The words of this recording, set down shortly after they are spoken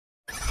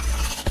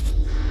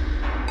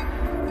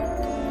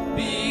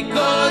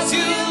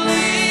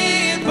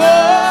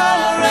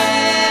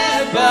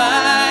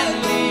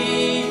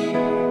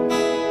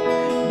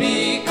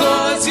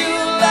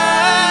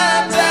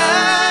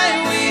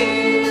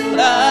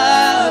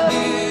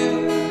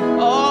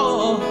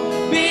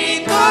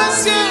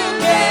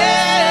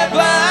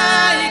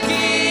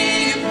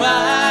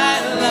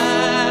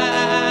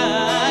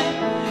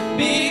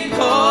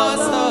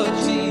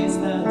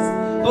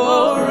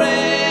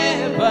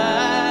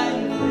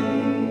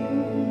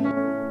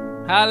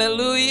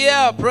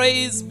Hallelujah.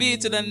 Praise be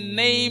to the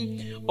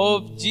name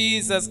of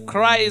Jesus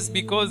Christ,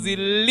 because he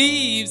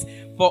lives.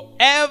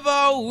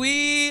 Forever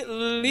we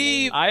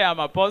live. I am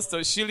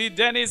Apostle Shilly,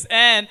 Denis,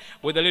 and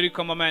with the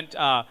Lyrical Moment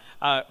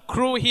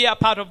crew here,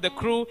 part of the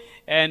crew,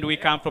 and we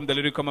come from the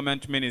Lyrical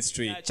Moment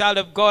ministry. Child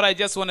of God, I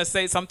just want to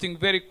say something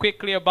very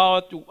quickly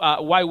about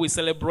why we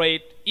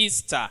celebrate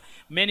Easter.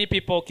 Many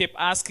people keep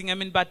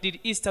asking, but did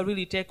Easter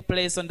really take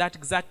place on that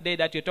exact day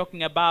that you're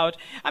talking about?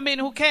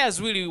 Who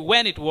cares really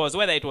when it was,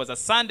 whether it was a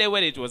Sunday,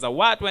 whether it was a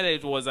what, whether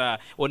it was on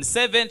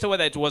 7th, or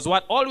whether it was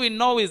what. All we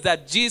know is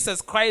that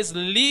Jesus Christ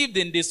lived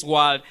in this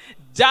world,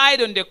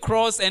 died on the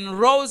cross, and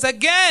rose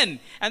again.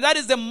 And that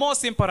is the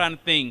most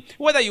important thing.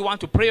 Whether you want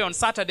to pray on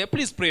Saturday,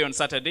 please pray on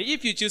Saturday.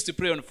 If you choose to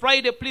pray on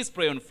Friday, please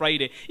pray on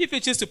Friday. If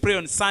you choose to pray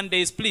on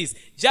Sundays, please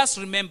just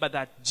remember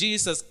that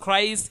Jesus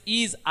Christ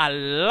is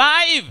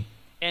alive.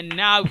 And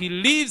now he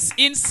lives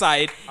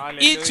inside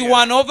each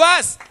one of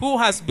us who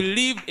has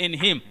believed in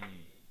him.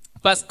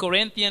 1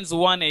 Corinthians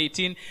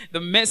 1:18, the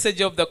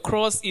message of the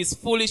cross is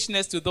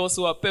foolishness to those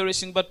who are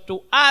perishing, but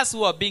to us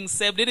who are being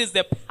saved, it is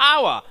the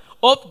power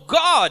of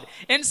God.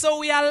 And so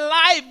we are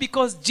alive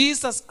because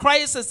Jesus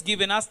Christ has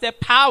given us the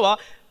power.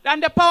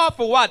 And the power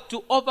for what?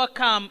 To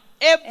overcome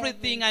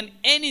everything and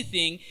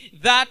anything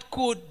that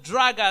could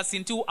drag us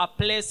into a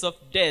place of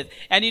death.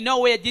 And you know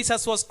where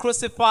Jesus was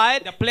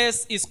crucified? The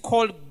place is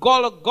called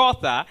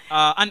Golgotha,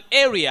 an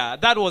area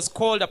that was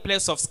called a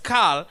place of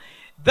skull.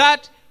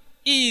 That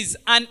is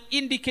an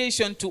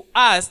indication to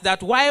us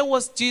that why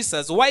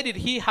did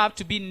he have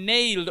to be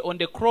nailed on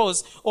the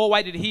cross, or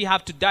why did he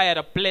have to die at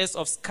a place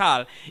of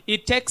skull?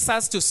 It takes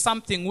us to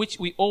something which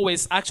we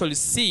always actually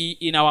see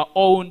in our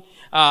own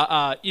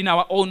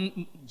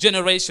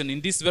generation,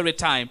 in this very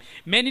time.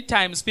 Many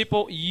times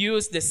people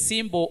use the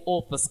symbol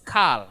of a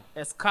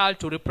skull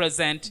to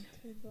represent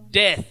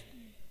death.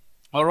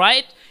 All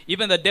right?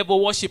 Even the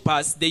devil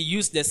worshippers, they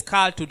use the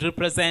skull to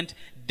represent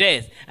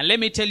death. And let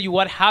me tell you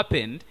what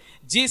happened.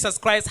 Jesus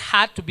Christ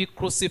had to be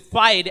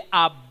crucified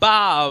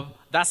above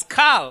the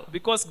skull,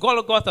 because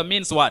Golgotha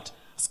means what?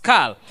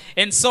 Skull.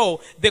 And so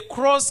the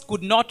cross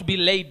could not be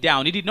laid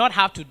down. He did not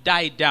have to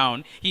die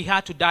down. He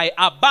had to die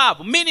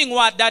above. Meaning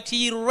what? That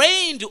he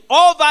reigned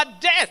over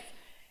death.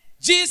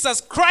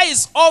 Jesus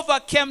Christ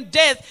overcame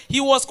death.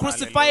 He was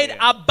crucified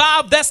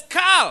above the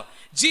skull.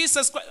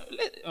 Jesus Christ,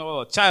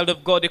 oh, child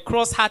of God, the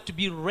cross had to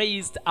be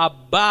raised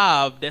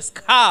above the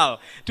skull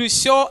to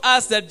show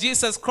us that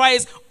Jesus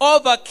Christ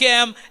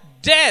overcame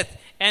death.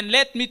 And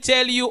let me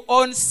tell you,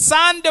 on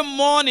Sunday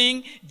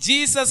morning,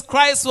 Jesus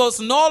Christ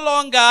was no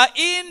longer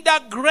in the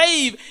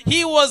grave.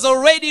 He was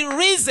already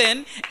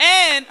risen.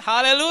 And,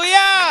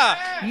 hallelujah,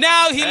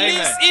 now he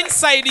lives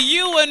inside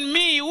you and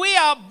me. We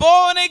are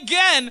born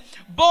again,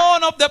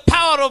 born of the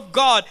power of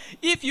God.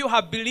 If you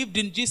have believed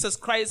in Jesus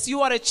Christ,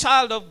 you are a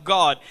child of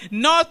God.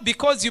 Not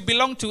because you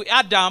belong to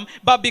Adam,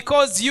 but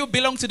because you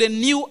belong to the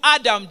new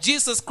Adam,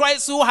 Jesus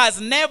Christ, who has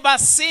never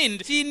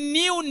sinned. He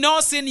knew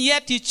no sin,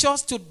 yet he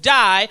chose to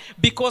die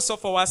because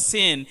of our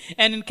sin.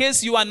 And in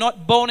case you are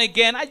not born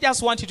again, I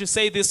just want you to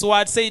say this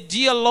word. Say,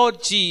 dear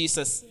Lord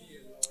Jesus,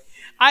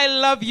 I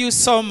love you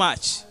so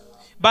much,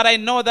 but I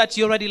know that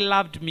you already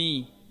loved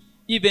me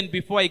even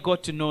before I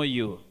got to know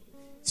you.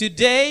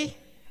 Today,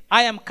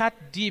 I am cut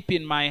deep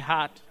in my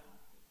heart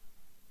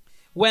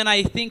when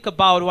I think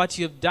about what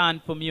you've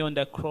done for me on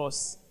the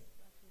cross.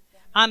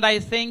 And I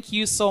thank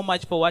you so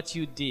much for what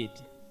you did.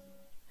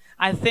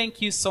 I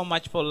thank you so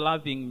much for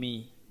loving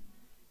me.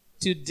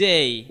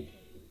 Today,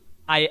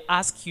 I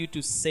ask you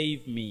to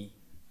save me.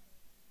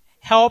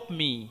 Help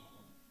me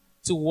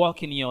to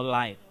walk in your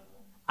light.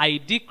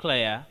 I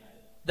declare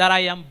that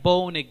I am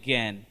born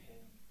again,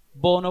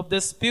 born of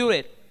the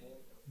Spirit,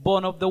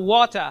 born of the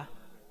water,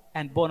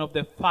 and born of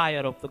the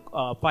fire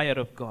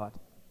of God.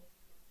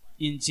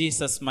 In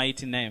Jesus'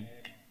 mighty name.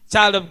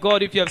 Child of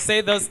God, if you have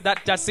said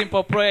that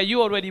simple prayer, you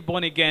are already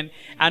born again.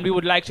 And we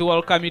would like to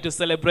welcome you to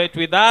celebrate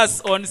with us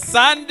on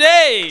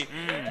Sunday.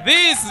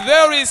 This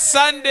very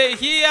Sunday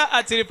here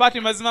at Tiripati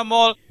Mazima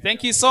Mall.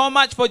 Thank you so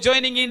much for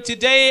joining in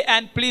today.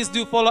 And please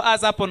do follow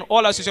us up on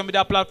all our social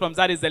media platforms.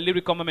 That is the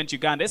Lyrical Moment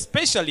Uganda.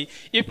 Especially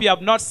if you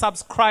have not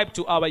subscribed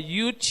to our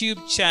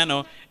YouTube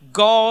channel.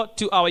 Go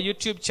to our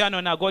YouTube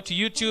channel now. Go to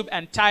YouTube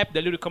and type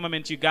the Lyrical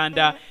Moment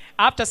Uganda.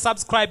 After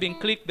subscribing,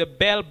 click the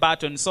bell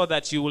button so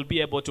that you will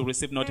be able to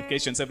receive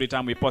notifications every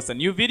time we post a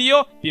new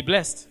video. Be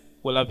blessed.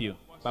 We love you.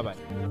 Bye-bye.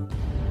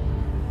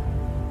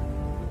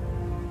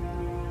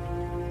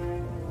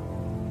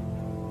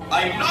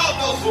 I know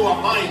those who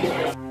are mine.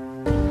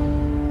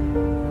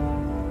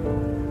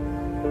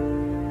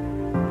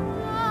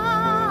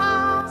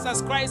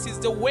 Jesus Christ is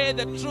the way,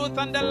 the truth,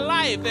 and the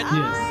life. And